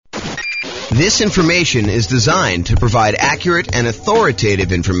This information is designed to provide accurate and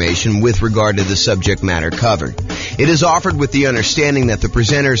authoritative information with regard to the subject matter covered. It is offered with the understanding that the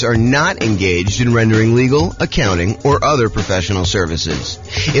presenters are not engaged in rendering legal, accounting, or other professional services.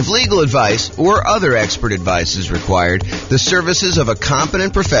 If legal advice or other expert advice is required, the services of a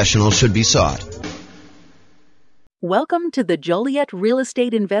competent professional should be sought. Welcome to the Joliet Real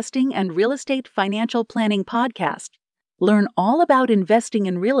Estate Investing and Real Estate Financial Planning Podcast. Learn all about investing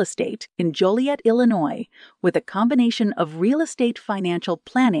in real estate in Joliet, Illinois, with a combination of real estate financial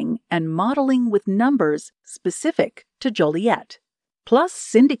planning and modeling with numbers specific to Joliet, plus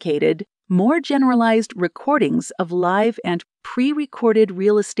syndicated, more generalized recordings of live and pre-recorded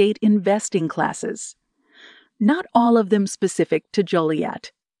real estate investing classes. Not all of them specific to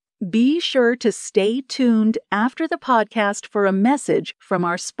Joliet. Be sure to stay tuned after the podcast for a message from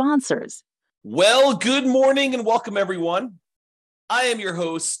our sponsors. Well, good morning and welcome, everyone. I am your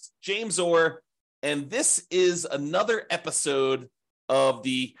host, James Orr, and this is another episode of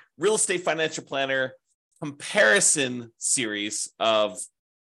the Real Estate Financial Planner comparison series of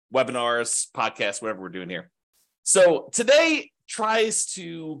webinars, podcasts, whatever we're doing here. So today tries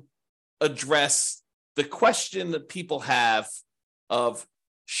to address the question that people have of,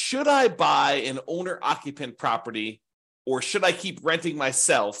 should I buy an owner-occupant property or should I keep renting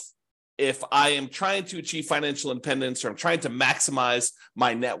myself if I am trying to achieve financial independence or I'm trying to maximize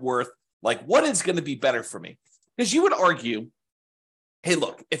my net worth? Like, what is going to be better for me? Because you would argue, hey,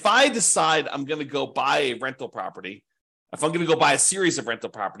 look, if I decide I'm going to go buy a rental property, if I'm going to go buy a series of rental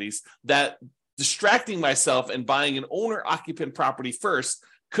properties, that distracting myself and buying an owner-occupant property first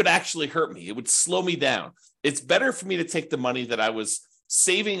could actually hurt me. It would slow me down. It's better for me to take the money that I was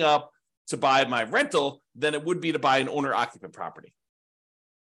saving up to buy my rental than it would be to buy an owner-occupant property.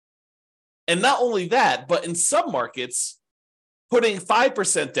 And not only that, but in some markets, putting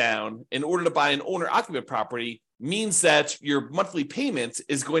 5% down in order to buy an owner-occupant property means that your monthly payment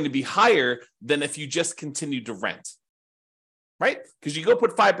is going to be higher than if you just continue to rent, right? Because you go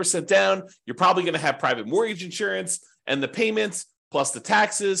put 5% down, you're probably going to have private mortgage insurance, and the payments plus the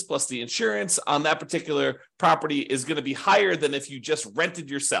taxes plus the insurance on that particular property is going to be higher than if you just rented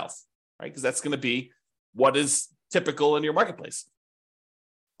yourself, right? Because that's going to be what is typical in your marketplace.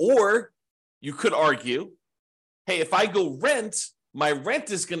 Or you could argue, hey, if I go rent, my rent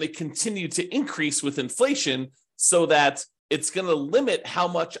is going to continue to increase with inflation so that it's going to limit how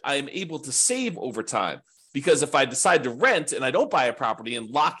much I'm able to save over time. Because if I decide to rent and I don't buy a property and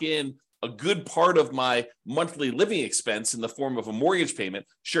lock in a good part of my monthly living expense in the form of a mortgage payment,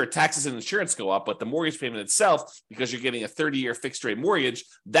 sure, taxes and insurance go up, but the mortgage payment itself, because you're getting a 30-year fixed rate mortgage,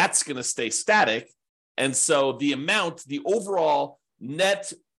 that's going to stay static. And so the amount, the overall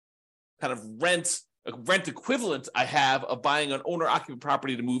net kind of rent equivalent I have of buying an owner-occupant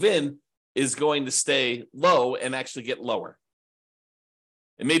property to move in is going to stay low and actually get lower.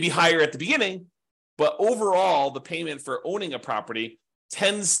 It may be higher at the beginning, but overall, the payment for owning a property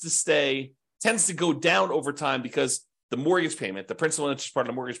tends to go down over time because the mortgage payment, the principal and interest part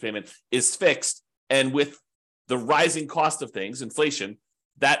of the mortgage payment, is fixed. And with the rising cost of things, inflation,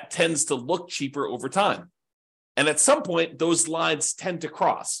 that tends to look cheaper over time. And at some point, those lines tend to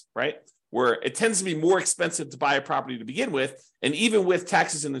cross, right? Where it tends to be more expensive to buy a property to begin with. And even with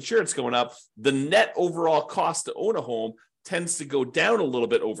taxes and insurance going up, the net overall cost to own a home tends to go down a little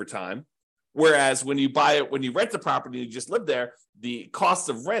bit over time. Whereas when you rent the property and you just live there, the cost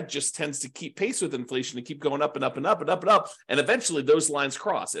of rent just tends to keep pace with inflation and keep going up and up and up and up and up. And eventually those lines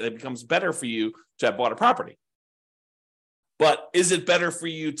cross and it becomes better for you to have bought a property. But is it better for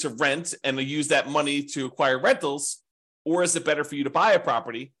you to rent and use that money to acquire rentals? Or is it better for you to buy a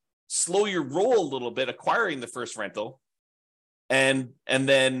property, slow your roll a little bit, acquiring the first rental, and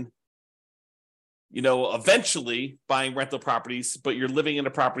then, eventually buying rental properties, but you're living in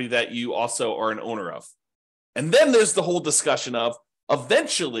a property that you also are an owner of? And then there's the whole discussion of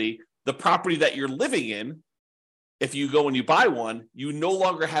eventually the property that you're living in, if you go and you buy one, you no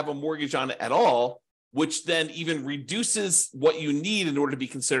longer have a mortgage on it at all, which then even reduces what you need in order to be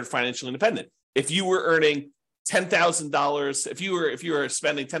considered financially independent. If you were earning $10,000, if you were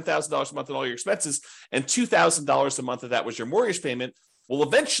spending $10,000 a month on all your expenses and $2,000 a month of that was your mortgage payment, well,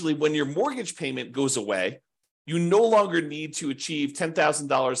 eventually when your mortgage payment goes away, you no longer need to achieve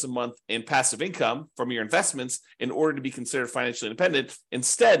 $10,000 a month in passive income from your investments in order to be considered financially independent.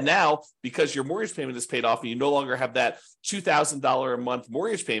 Instead, now, because your mortgage payment is paid off and you no longer have that $2,000 a month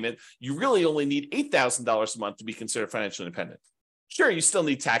mortgage payment, you really only need $8,000 a month to be considered financially independent. Sure, you still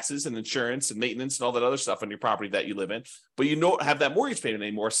need taxes and insurance and maintenance and all that other stuff on your property that you live in, but you don't have that mortgage payment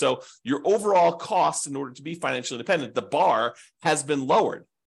anymore. So your overall cost in order to be financially independent, the bar has been lowered.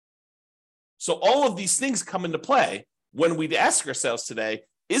 So all of these things come into play when we ask ourselves today,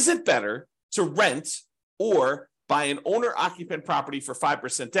 is it better to rent or buy an owner-occupant property for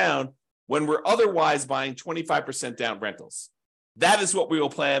 5% down when we're otherwise buying 25% down rentals? That is what we will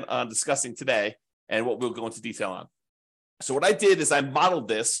plan on discussing today and what we'll go into detail on. So what I did is I modeled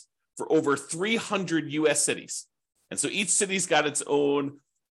this for over 300 US cities. And so each city's got its own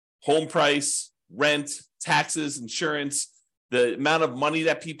home price, rent, taxes, insurance. The amount of money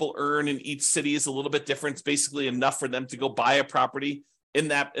that people earn in each city is a little bit different. It's basically enough for them to go buy a property in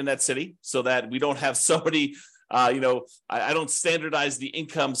that city so that we don't have somebody, I don't standardize the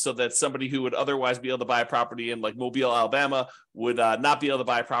income so that somebody who would otherwise be able to buy a property in like Mobile, Alabama would not be able to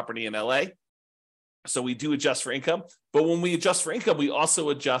buy a property in LA. So we do adjust for income. But when we adjust for income, we also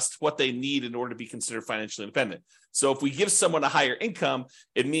adjust what they need in order to be considered financially independent. So if we give someone a higher income,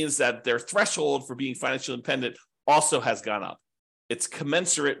 it means that their threshold for being financially independent also has gone up. It's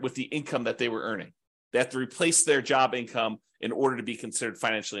commensurate with the income that they were earning. They have to replace their job income in order to be considered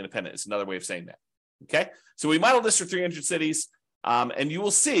financially independent. It's another way of saying that. Okay, so we modeled this for 300 cities, and you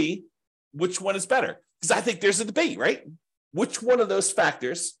will see which one is better. Because I think there's a debate, right? Which one of those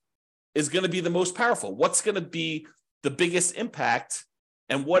factors is going to be the most powerful? What's going to be the biggest impact?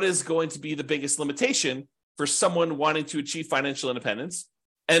 And what is going to be the biggest limitation for someone wanting to achieve financial independence?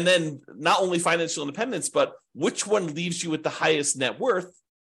 And then not only financial independence, but which one leaves you with the highest net worth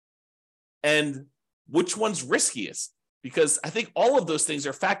and which one's riskiest? Because I think all of those things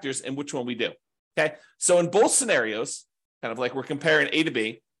are factors in which one we do. Okay, so in both scenarios, kind of like we're comparing A to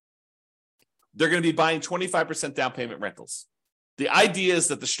B, they're going to be buying 25% down payment rentals. The idea is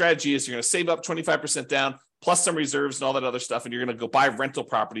that the strategy is you're going to save up 25% down plus some reserves and all that other stuff, and you're going to go buy rental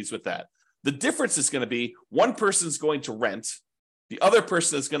properties with that. The difference is going to be one person's going to rent, the other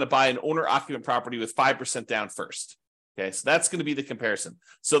person is going to buy an owner-occupant property with 5% down first. Okay, so that's going to be the comparison.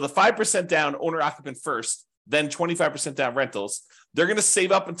 So the 5% down owner-occupant first, then 25% down rentals, they're going to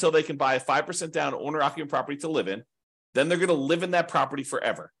save up until they can buy a 5% down owner-occupant property to live in. Then they're going to live in that property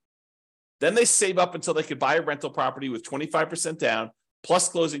forever. Then they save up until they could buy a rental property with 25% down, plus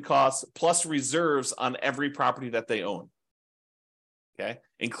closing costs, plus reserves on every property that they own, okay,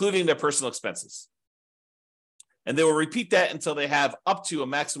 including their personal expenses. And they will repeat that until they have up to a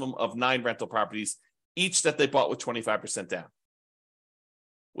maximum of 9 rental properties, each that they bought with 25% down.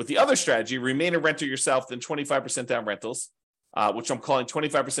 With the other strategy, remain a renter yourself, then 25% down rentals, which I'm calling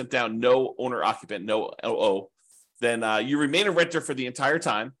 25% down, no owner-occupant, no OO. Then you remain a renter for the entire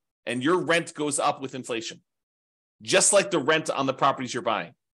time, and your rent goes up with inflation, just like the rent on the properties you're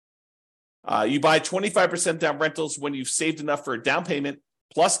buying. You buy 25% down rentals when you've saved enough for a down payment,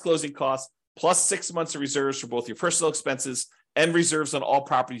 plus closing costs, plus 6 months of reserves for both your personal expenses and reserves on all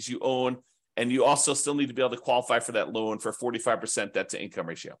properties you own. And you also still need to be able to qualify for that loan for 45% debt to income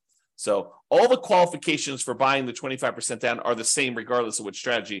ratio. So all the qualifications for buying the 25% down are the same regardless of which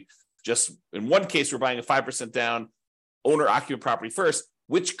strategy. Just in one case, we're buying a 5% down owner-occupant property first,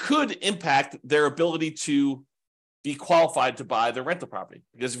 which could impact their ability to be qualified to buy the rental property.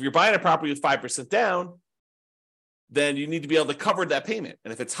 Because if you're buying a property with 5% down, then you need to be able to cover that payment.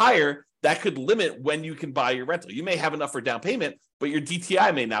 And if it's higher, that could limit when you can buy your rental. You may have enough for down payment, but your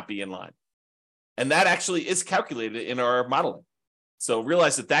DTI may not be in line. And that actually is calculated in our modeling. So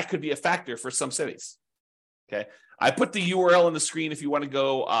realize that that could be a factor for some cities. Okay. I put the URL on the screen if you want to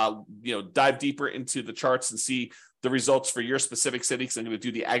go, dive deeper into the charts and see the results for your specific city, because I'm going to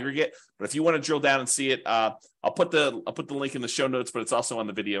do the aggregate. But if you want to drill down and see it, I'll put the link in the show notes, but it's also on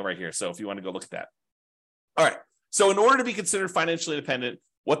the video right here. So if you want to go look at that. All right. So in order to be considered financially independent,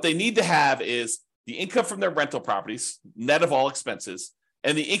 what they need to have is the income from their rental properties, net of all expenses,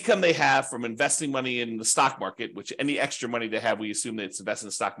 and the income they have from investing money in the stock market, which any extra money they have, we assume that it's invested in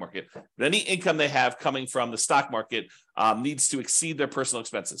the stock market. But any income they have coming from the stock market needs to exceed their personal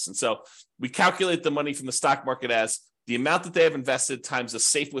expenses. And so we calculate the money from the stock market as the amount that they have invested times the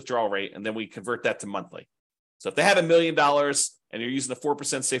safe withdrawal rate, and then we convert that to monthly. So if they have $1 million and you're using the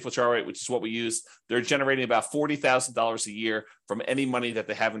 4% safe withdrawal rate, which is what we use, they're generating about $40,000 a year from any money that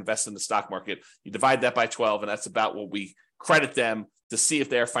they have invested in the stock market. You divide that by 12, and that's about what we credit them to see if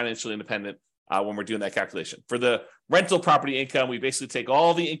they are financially independent when we're doing that calculation. For the rental property income, we basically take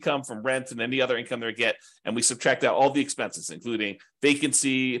all the income from rent and any other income they get, and we subtract out all the expenses, including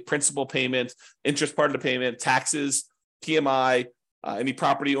vacancy, principal payment, interest part of the payment, taxes, PMI, any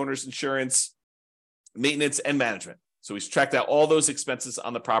property owner's insurance, maintenance, and management. So we subtract out all those expenses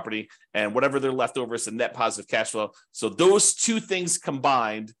on the property, and whatever they're left over is a net positive cash flow. So those two things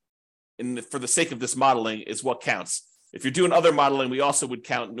combined, for the sake of this modeling, is what counts. If you're doing other modeling, we also would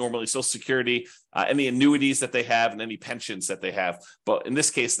count normally Social Security, any annuities that they have, and any pensions that they have. But in this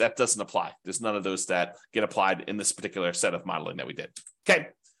case, that doesn't apply. There's none of those that get applied in this particular set of modeling that we did. Okay.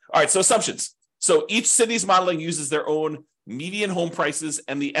 All right. So assumptions. So each city's modeling uses their own median home prices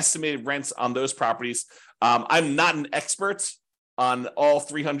and the estimated rents on those properties. I'm not an expert on all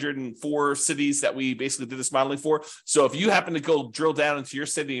 304 cities that we basically did this modeling for. So if you happen to go drill down into your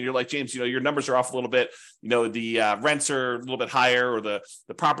city and you're like, James, your numbers are off a little bit, the rents are a little bit higher, or the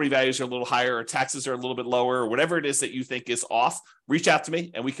property values are a little higher, or taxes are a little bit lower, or whatever it is that you think is off, reach out to me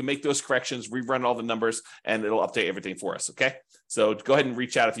and we can make those corrections, rerun all the numbers, and it'll update everything for us. Okay. So go ahead and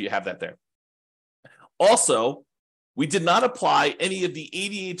reach out if you have that there. Also, we did not apply any of the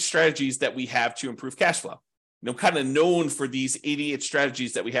 88 strategies that we have to improve cash flow. Kind of known for these 88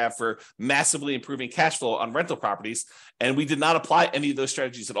 strategies that we have for massively improving cash flow on rental properties. And we did not apply any of those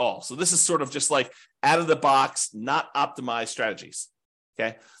strategies at all. So this is sort of just like out of the box, not optimized strategies.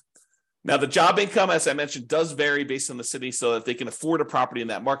 Okay. Now, the job income, as I mentioned, does vary based on the city so that they can afford a property in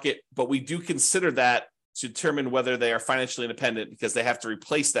that market. But we do consider that to determine whether they are financially independent, because they have to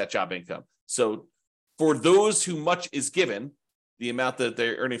replace that job income. So for those who much is given, the amount that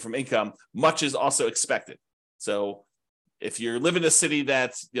they're earning from income, much is also expected. So if you live in a city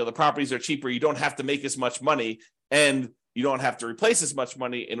that the properties are cheaper, you don't have to make as much money and you don't have to replace as much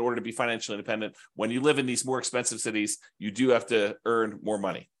money in order to be financially independent. When you live in these more expensive cities, you do have to earn more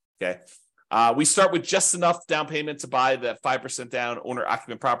money. Okay. We start with just enough down payment to buy that 5% down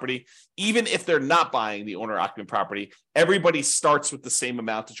owner-occupant property. Even if they're not buying the owner-occupant property, everybody starts with the same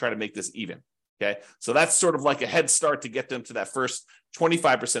amount to try to make this even. Okay, so that's sort of like a head start to get them to that first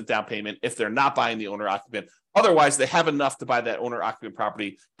 25% down payment if they're not buying the owner-occupant. Otherwise, they have enough to buy that owner-occupant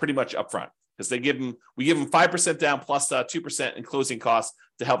property pretty much upfront, because we give them 5% down plus 2% in closing costs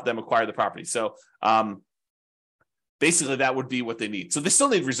to help them acquire the property. So basically, that would be what they need. So they still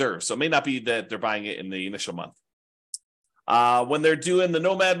need reserves. So it may not be that they're buying it in the initial month. When they're doing the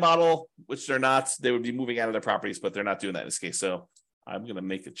nomad model, which they're not, they would be moving out of their properties, but they're not doing that in this case. So I'm going to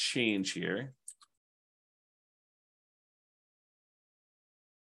make a change here.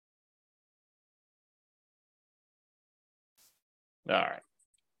 All right.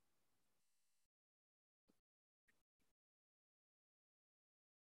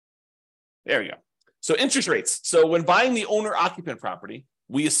 There we go. So interest rates. So when buying the owner-occupant property,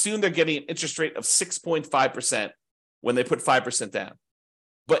 we assume they're getting an interest rate of 6.5% when they put 5% down.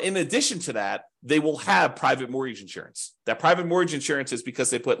 But in addition to that, they will have private mortgage insurance. That private mortgage insurance is because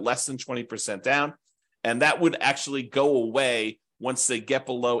they put less than 20% down, and that would actually go away once they get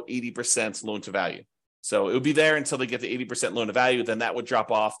below 80% loan to value. So it would be there until they get to 80% loan to value, then that would drop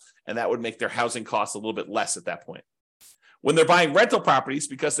off, and that would make their housing costs a little bit less at that point. When they're buying rental properties,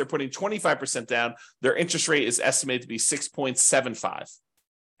 because they're putting 25% down, their interest rate is estimated to be 6.75.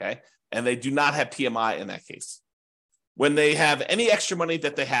 Okay. And they do not have PMI in that case. When they have any extra money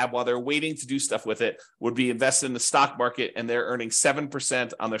that they have while they're waiting to do stuff with it, would be invested in the stock market, and they're earning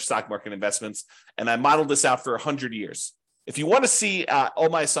 7% on their stock market investments. And I modeled this out for 100 years. If you want to see all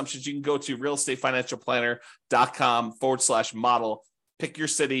my assumptions, you can go to realestatefinancialplanner.com/model, pick your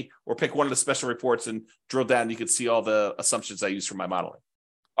city or pick one of the special reports and drill down. You can see all the assumptions I use for my modeling.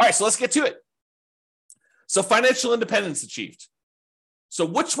 All right, so let's get to it. So financial independence achieved. So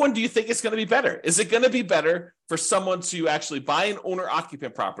which one do you think is going to be better? Is it going to be better for someone to actually buy an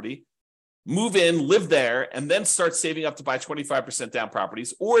owner-occupant property, move in, live there, and then start saving up to buy 25% down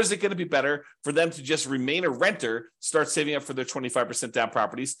properties? Or is it going to be better for them to just remain a renter, start saving up for their 25% down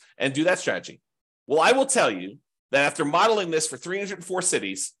properties, and do that strategy? Well, I will tell you that after modeling this for 304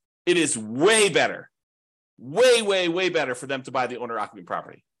 cities, it is way better, way better for them to buy the owner-occupant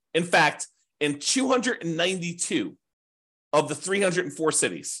property. In fact, in 292 of the 304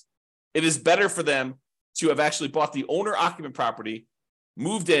 cities, it is better for them to have actually bought the owner-occupant property,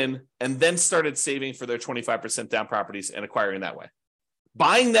 moved in, and then started saving for their 25% down properties and acquiring that way.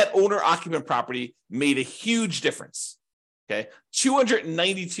 Buying that owner-occupant property made a huge difference. Okay,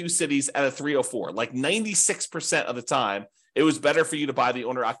 292 cities out of 304, like 96% of the time, it was better for you to buy the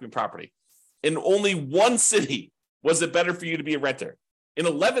owner-occupant property. In only one city was it better for you to be a renter. In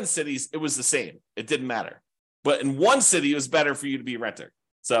 11 cities, it was the same. It didn't matter. But in one city, it was better for you to be a renter.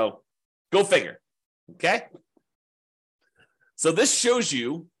 So go figure. Okay. So this shows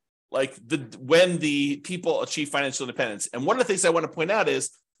you like when the people achieve financial independence. And one of the things I want to point out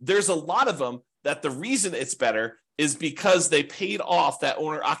is there's a lot of them that the reason it's better is because they paid off that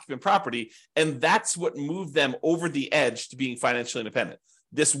owner-occupant property, and that's what moved them over the edge to being financially independent.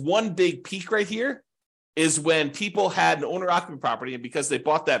 This one big peak right here is when people had an owner-occupant property, and because they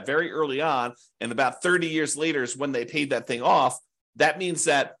bought that very early on, and about 30 years later is when they paid that thing off, that means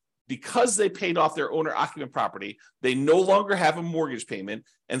that because they paid off their owner-occupant property, they no longer have a mortgage payment,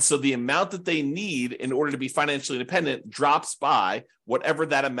 and so the amount that they need in order to be financially independent drops by whatever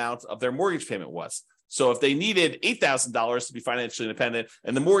that amount of their mortgage payment was. So if they needed $8,000 to be financially independent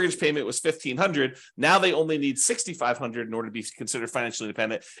and the mortgage payment was $1,500, now they only need $6,500 in order to be considered financially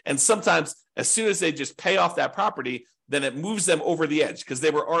independent. And sometimes as soon as they just pay off that property, then it moves them over the edge because they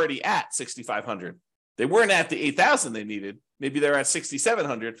were already at $6,500. They weren't at the $8,000 they needed. Maybe they're at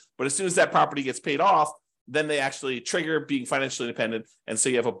 $6,700, but as soon as that property gets paid off, then they actually trigger being financially independent. And so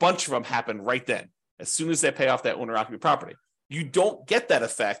you have a bunch of them happen right then, as soon as they pay off that owner-occupant property. You don't get that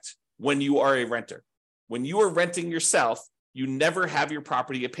effect when you are a renter. When you are renting yourself, you never have your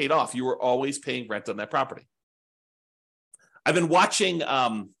property get paid off. You are always paying rent on that property. I've been watching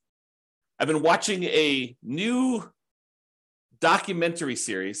a new documentary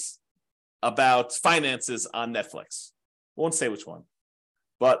series about finances on Netflix. I won't say which one,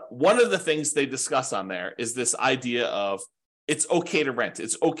 but one of the things they discuss on there is this idea of it's okay to rent.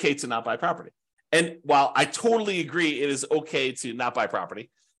 It's okay to not buy property. And while I totally agree it is okay to not buy property,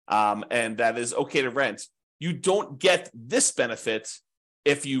 and that is okay to rent, you don't get this benefit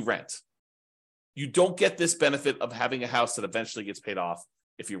if you rent. You don't get this benefit of having a house that eventually gets paid off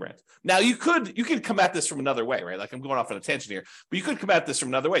if you rent. Now, you could come at this from another way, right? Like I'm going off on a tangent here, but you could come at this from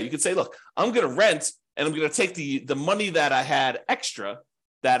another way. You could say, look, I'm going to rent and I'm going to take the money that I had extra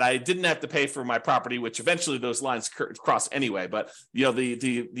that I didn't have to pay for my property, which eventually those lines cross anyway. But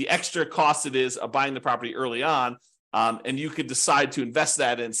the extra cost it is of buying the property early on, and you could decide to invest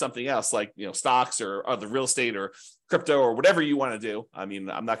that in something else like stocks or the real estate or crypto or whatever you want to do. I mean,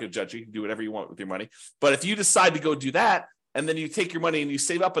 I'm not going to judge you. You can do whatever you want with your money. But if you decide to go do that, and then you take your money and you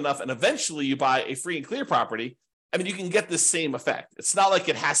save up enough, and eventually you buy a free and clear property, I mean, you can get the same effect. It's not like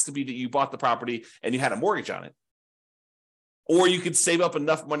it has to be that you bought the property and you had a mortgage on it. Or you could save up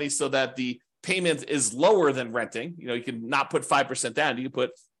enough money so that the payment is lower than renting. You can not put 5% down. You can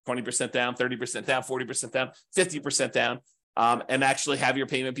put 20% down, 30% down, 40% down, 50% down, and actually have your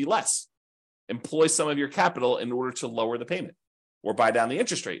payment be less. Employ some of your capital in order to lower the payment or buy down the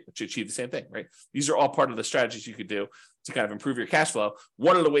interest rate to achieve the same thing, right? These are all part of the strategies you could do to kind of improve your cash flow.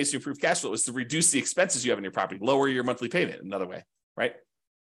 One of the ways to improve cash flow is to reduce the expenses you have in your property, lower your monthly payment, another way, right?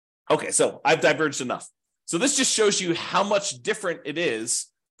 Okay, so I've diverged enough. So this just shows you how much different it is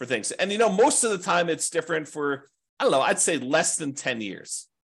for things. And most of the time it's different for, I'd say less than 10 years,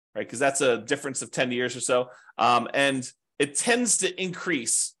 right? Because that's a difference of 10 years or so. And it tends to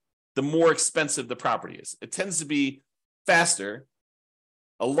increase the more expensive the property is. It tends to be faster,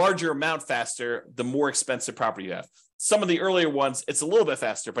 a larger amount faster, the more expensive property you have. Some of the earlier ones, it's a little bit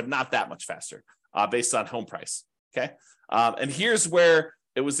faster, but not that much faster based on home price, okay? And here's where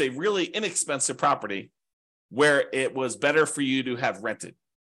it was a really inexpensive property where it was better for you to have rented.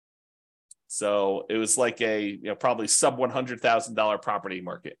 So it was like a probably sub $100,000 property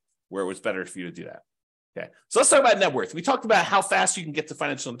market where it was better for you to do that. Okay, so let's talk about net worth. We talked about how fast you can get to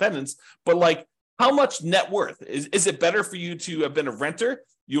financial independence, but how much net worth? Is it better for you to have been a renter?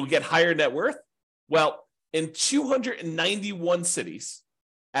 You'll get higher net worth? Well, in 291 cities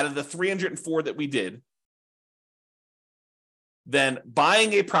out of the 304 that we did, then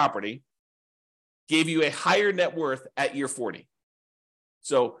buying a property gave you a higher net worth at year 40.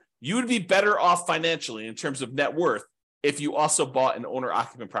 So you would be better off financially in terms of net worth if you also bought an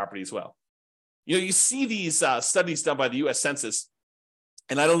owner-occupant property as well. You see these studies done by the U.S. Census,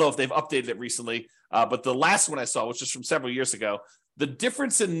 and I don't know if they've updated it recently, but the last one I saw, which is from several years ago, the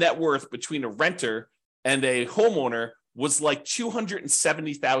difference in net worth between a renter and a homeowner was like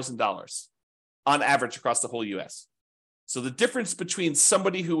 $270,000 on average across the whole U.S. So the difference between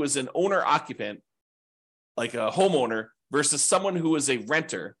somebody who was an owner-occupant, like a homeowner, versus someone who was a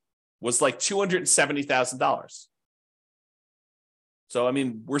renter was like $270,000. So,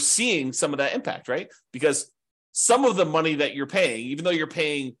 we're seeing some of that impact, right? Because some of the money that you're paying, even though you're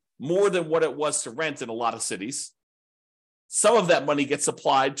paying more than what it was to rent in a lot of cities, some of that money gets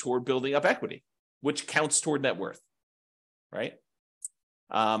applied toward building up equity, which counts toward net worth, right?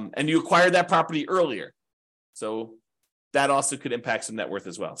 And you acquired that property earlier. So that also could impact some net worth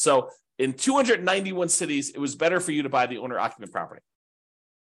as well. So in 291 cities, it was better for you to buy the owner-occupant property.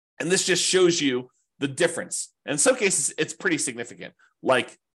 And this just shows you the difference. And in some cases, it's pretty significant,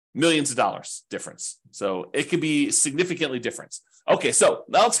 like millions of dollars difference. So it could be significantly different. Okay, so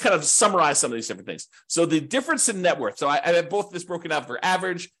now let's kind of summarize some of these different things. So the difference in net worth. So I have both this broken out for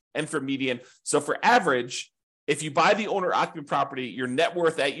average and for median. So for average, if you buy the owner-occupant property, your net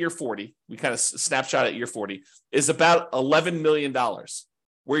worth at year 40, we kind of snapshot at year 40, is about $11 million.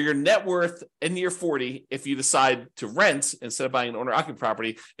 Where your net worth in year 40, if you decide to rent instead of buying an owner-occupant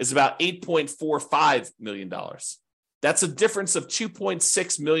property, is about $8.45 million. That's a difference of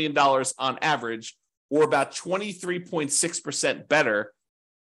 $2.6 million on average, or about 23.6% better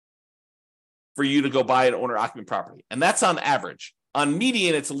for you to go buy an owner-occupant property. And that's on average. On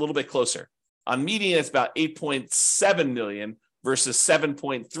median, it's a little bit closer. On median, it's about 8.7 million versus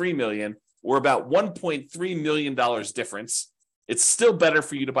 7.3 million, or about $1.3 million difference. It's still better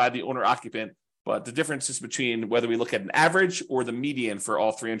for you to buy the owner-occupant, but the difference is between whether we look at an average or the median for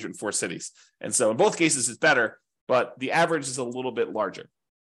all 304 cities. And so in both cases, it's better, but the average is a little bit larger.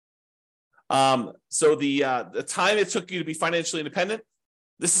 So the time it took you to be financially independent,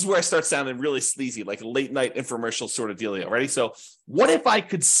 this is where I start sounding really sleazy, like a late night infomercial sort of dealio. Ready? So what if I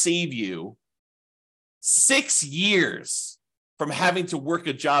could save you 6 years from having to work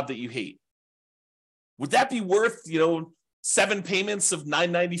a job that you hate? Would that be worth, 7 payments of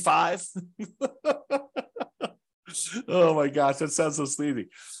 $995? Oh my gosh, that sounds so sleazy.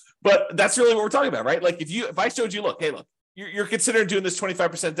 But that's really what we're talking about, right? Like if I showed you, look, you're considering doing this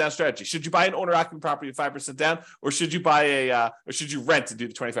 25% down strategy. Should you buy an owner-occupant property at 5% down, or should you buy or should you rent to do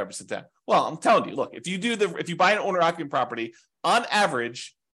the 25% down? Well, I'm telling you, look, if you buy an owner-occupant property, on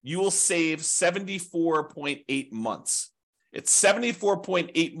average, you will save 74.8 months. It's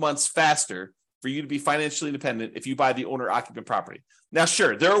 74.8 months faster for you to be financially independent if you buy the owner-occupant property. Now,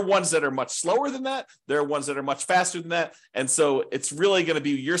 sure, there are ones that are much slower than that. There are ones that are much faster than that. And so it's really going to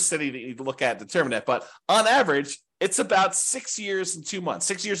be your city that you need to look at and determine that. But on average, it's about 6 years and 2 months,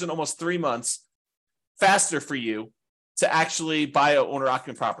 6 years and almost 3 months faster for you to actually buy an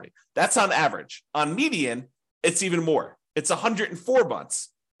owner-occupant property. That's on average. On median, it's even more. It's 104 months,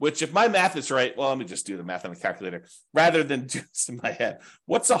 which if my math is right, well, let me just do the math on the calculator rather than do this in my head.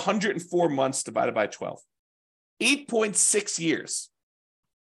 What's 104 months divided by 12? 8.6 years.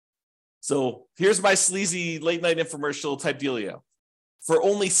 So here's my sleazy late night infomercial type dealio. For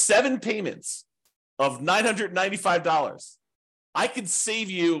only 7 payments of $995, I could save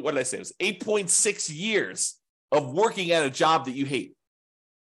you, what did I say? It was 8.6 years of working at a job that you hate,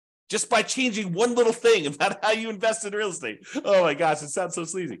 just by changing one little thing about how you invest in real estate. Oh my gosh, it sounds so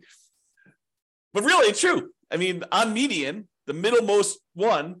sleazy. But really, it's true. I mean, on median, the middlemost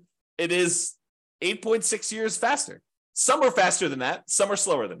one, it is 8.6 years faster. Some are faster than that. Some are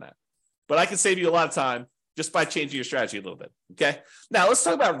slower than that. But I can save you a lot of time just by changing your strategy a little bit, okay? Now, let's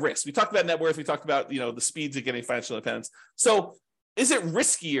talk about risk. We talked about net worth. We talked about, the speeds of getting financial independence. So is it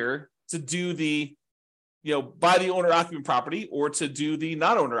riskier to do the, buy the owner-occupant property or to do the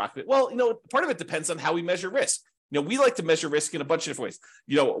non-owner-occupant? Well, part of it depends on how we measure risk. We like to measure risk in a bunch of different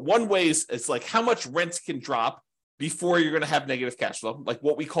ways. One way is it's like how much rent can drop before you're going to have negative cash flow, like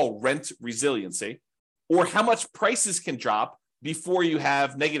what we call rent resiliency, or how much prices can drop before you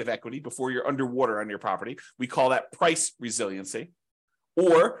have negative equity, before you're underwater on your property. We call that price resiliency.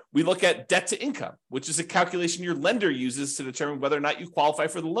 Or we look at debt to income, which is a calculation your lender uses to determine whether or not you qualify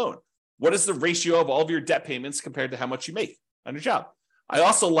for the loan. What is the ratio of all of your debt payments compared to how much you make on your job? I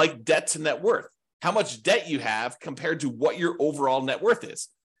also like debt to net worth, how much debt you have compared to what your overall net worth is.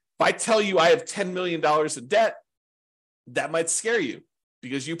 If I tell you I have $10 million in debt, that might scare you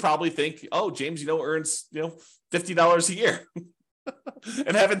because you probably think, oh, James, earns, $50 a year.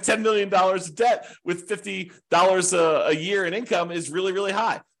 And having $10 million of debt with $50 a year in income is really, really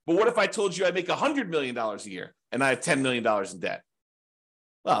high. But what if I told you I make $100 million a year and I have $10 million in debt?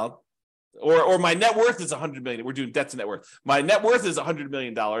 Well, or my net worth is $100 million. We're doing debt to net worth. My net worth is $100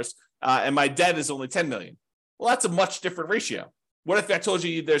 million and my debt is only $10 million. Well, that's a much different ratio. What if I told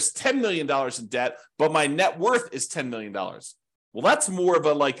you there's $10 million in debt, but my net worth is $10 million? Well, that's more of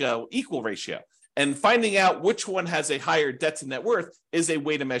a equal ratio. And finding out which one has a higher debt to net worth is a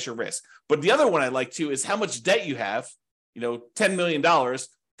way to measure risk. But the other one I like too is how much debt you have, $10 million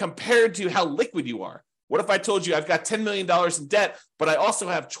compared to how liquid you are. What if I told you I've got $10 million in debt, but I also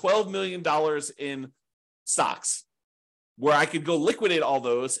have $12 million in stocks where I could go liquidate all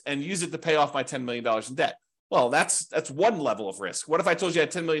those and use it to pay off my $10 million in debt? Well, that's one level of risk. What if I told you I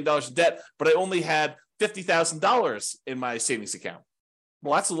had $10 million in debt, but I only had $50,000 in my savings account?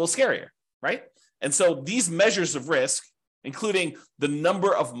 Well, that's a little scarier, right? And so these measures of risk, including the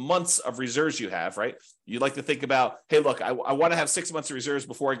number of months of reserves you have, right? You like to think about, hey, look, I want to have 6 months of reserves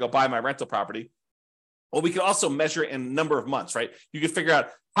before I go buy my rental property. Well, we can also measure it in number of months, right? You can figure out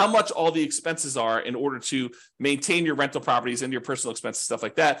how much all the expenses are in order to maintain your rental properties and your personal expenses, stuff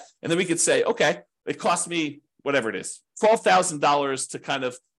like that. And then we could say, okay, it cost me whatever it is, $12,000 to kind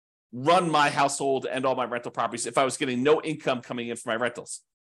of run my household and all my rental properties if I was getting no income coming in from my rentals?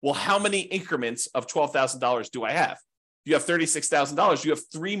 Well, how many increments of $12,000 do I have? If you have $36,000, you have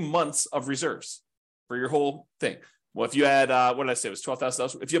 3 months of reserves for your whole thing. Well, if you had, what did I say? It was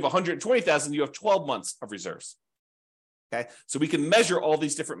 $12,000. If you have $120,000, you have 12 months of reserves. Okay. So we can measure all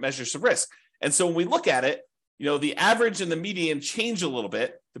these different measures of risk. And so when we look at it, the average and the median change a little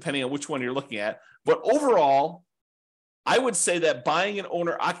bit depending on which one you're looking at. But overall, I would say that buying an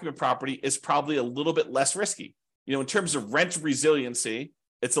owner-occupant property is probably a little bit less risky. In terms of rent resiliency,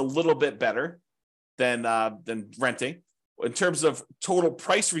 it's a little bit better than renting. In terms of total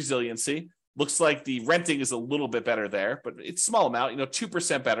price resiliency, looks like the renting is a little bit better there, but it's a small amount,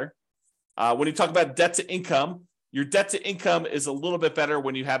 2% better. When you talk about debt to income, your debt to income is a little bit better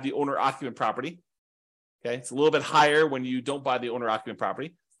when you have the owner-occupant property. Okay, it's a little bit higher when you don't buy the owner-occupant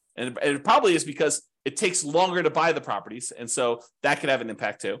property. And it probably is because it takes longer to buy the properties. And so that could have an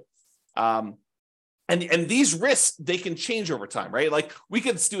impact too. And these risks, they can change over time, right? Like we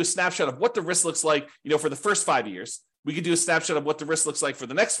could do a snapshot of what the risk looks like, for the first 5 years. We could do a snapshot of what the risk looks like for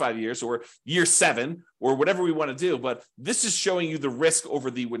the next 5 years or year 7 or whatever we want to do. But this is showing you the risk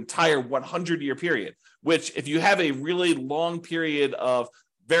over the entire 100-year period, which if you have a really long period of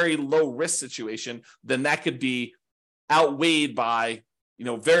very low risk situation, then that could be outweighed by,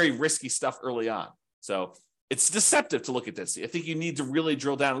 very risky stuff early on. So it's deceptive to look at this. I think you need to really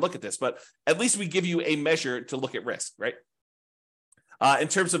drill down and look at this, but at least we give you a measure to look at risk, right? In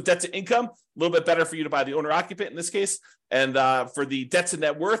terms of debt to income, a little bit better for you to buy the owner-occupant in this case. And for the debt to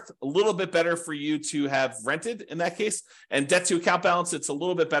net worth, a little bit better for you to have rented in that case. And debt to account balance, it's a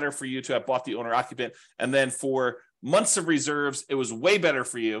little bit better for you to have bought the owner-occupant. And then for months of reserves, it was way better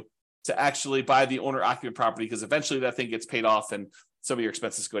for you to actually buy the owner-occupant property because eventually that thing gets paid off and some of your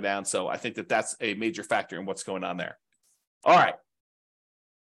expenses go down. So I think that that's a major factor in what's going on there. All right.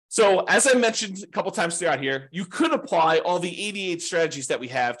 So as I mentioned a couple times throughout here, you could apply all the 88 strategies that we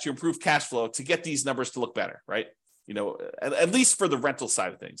have to improve cash flow to get these numbers to look better, right? At least for the rental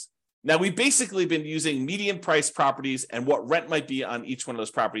side of things. Now, we've basically been using median price properties and what rent might be on each one of those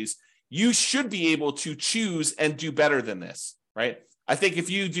properties. You should be able to choose and do better than this, right? I think if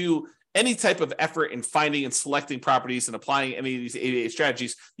you do any type of effort in finding and selecting properties and applying any of these 88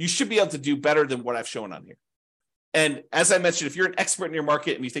 strategies, you should be able to do better than what I've shown on here. And as I mentioned, if you're an expert in your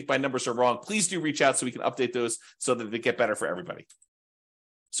market and you think my numbers are wrong, please do reach out so we can update those so that they get better for everybody.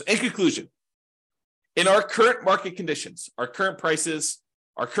 So in conclusion, in our current market conditions, our current prices,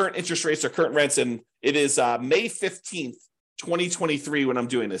 our current interest rates, our current rents, and it is May 15th, 2023 when I'm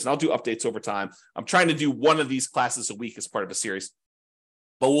doing this, and I'll do updates over time. I'm trying to do one of these classes a week as part of a series.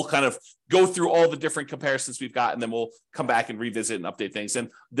 But we'll kind of go through all the different comparisons we've got, and then we'll come back and revisit and update things. And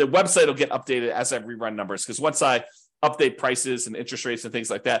the website will get updated as I rerun numbers, because once I update prices and interest rates and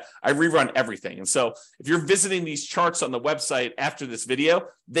things like that, I rerun everything. And so if you're visiting these charts on the website after this video,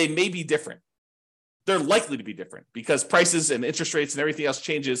 they may be different. They're likely to be different because prices and interest rates and everything else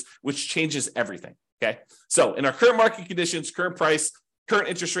changes, which changes everything. Okay. So in our current market conditions, current price, current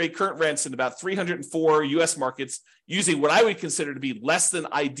interest rate, current rents in about 304 US markets using what I would consider to be less than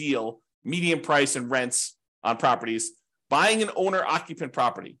ideal median price and rents on properties, buying an owner-occupant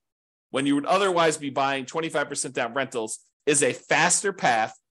property when you would otherwise be buying 25% down rentals is a faster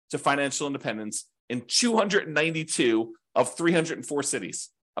path to financial independence in 292 of 304 cities,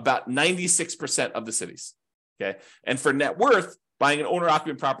 about 96% of the cities. Okay. And for net worth, buying an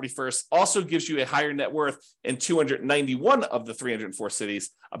owner-occupant property first also gives you a higher net worth in 291 of the 304 cities,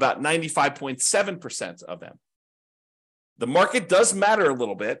 about 95.7% of them. The market does matter a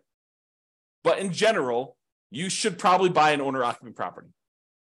little bit, but in general, you should probably buy an owner-occupant property.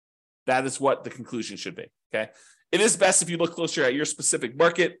 That is what the conclusion should be, okay? It is best if you look closer at your specific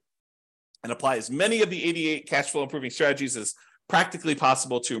market and apply as many of the 88 cash flow improving strategies as practically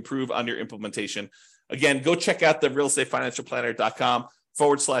possible to improve on your implementation. Again, go check out the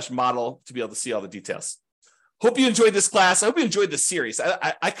realestatefinancialplanner.com/model to be able to see all the details. Hope you enjoyed this class. I hope you enjoyed this series.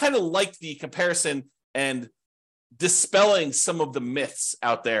 I kind of like the comparison and dispelling some of the myths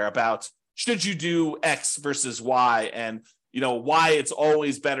out there about should you do X versus Y and why it's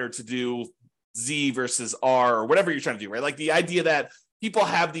always better to do Z versus R or whatever you're trying to do, right? Like the idea that people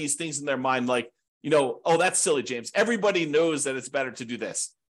have these things in their mind like, oh, that's silly, James. Everybody knows that it's better to do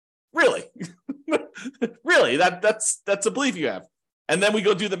this. Really? Really? That's a belief you have. And then we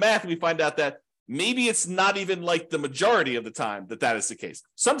go do the math and we find out that maybe it's not even like the majority of the time that is the case.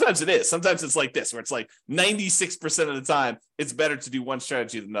 Sometimes it is. Sometimes it's like this, where it's like 96% of the time, it's better to do one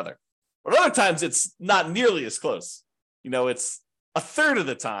strategy than another. But other times it's not nearly as close. It's a third of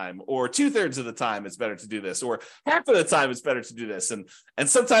the time, or 2/3 of the time it's better to do this, or half of the time it's better to do this. And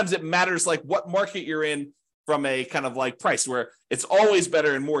sometimes it matters like what market you're in from a kind of like price, where it's always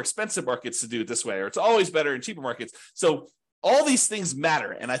better in more expensive markets to do it this way, or it's always better in cheaper markets. So all these things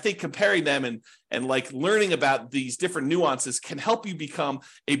matter. And I think comparing them and like learning about these different nuances can help you become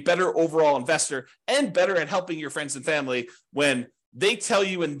a better overall investor and better at helping your friends and family when they tell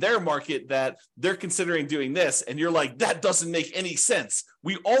you in their market that they're considering doing this. And you're like, that doesn't make any sense.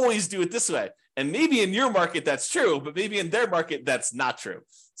 We always do it this way. And maybe in your market, that's true, but maybe in their market, that's not true.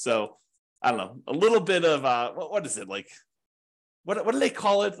 So I don't know, a little bit of, what is it like? What do they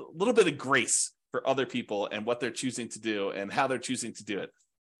call it? A little bit of grace for other people and what they're choosing to do and how they're choosing to do it.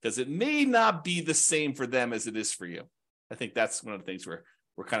 Because it may not be the same for them as it is for you. I think that's one of the things we're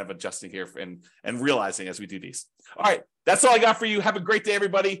kind of adjusting here and realizing as we do these. All right, that's all I got for you. Have a great day,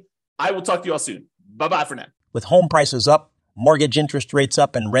 everybody. I will talk to you all soon. Bye-bye for now. With home prices up, mortgage interest rates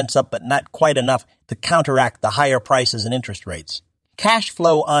up, and rents up, but not quite enough to counteract the higher prices and interest rates, cash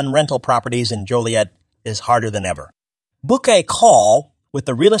flow on rental properties in Joliet is harder than ever. Book a call with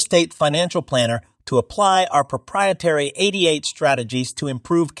the Real Estate Financial Planner to apply our proprietary 88 strategies to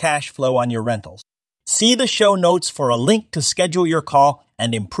improve cash flow on your rentals. See the show notes for a link to schedule your call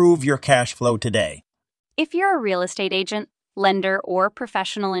and improve your cash flow today. If you're a real estate agent, lender, or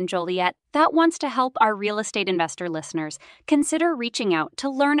professional in Joliet that wants to help our real estate investor listeners, consider reaching out to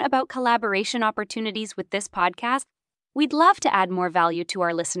learn about collaboration opportunities with this podcast. We'd love to add more value to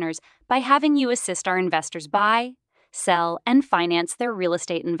our listeners by having you assist our investors buy, sell, and finance their real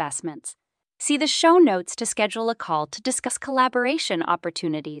estate investments. See the show notes to schedule a call to discuss collaboration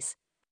opportunities.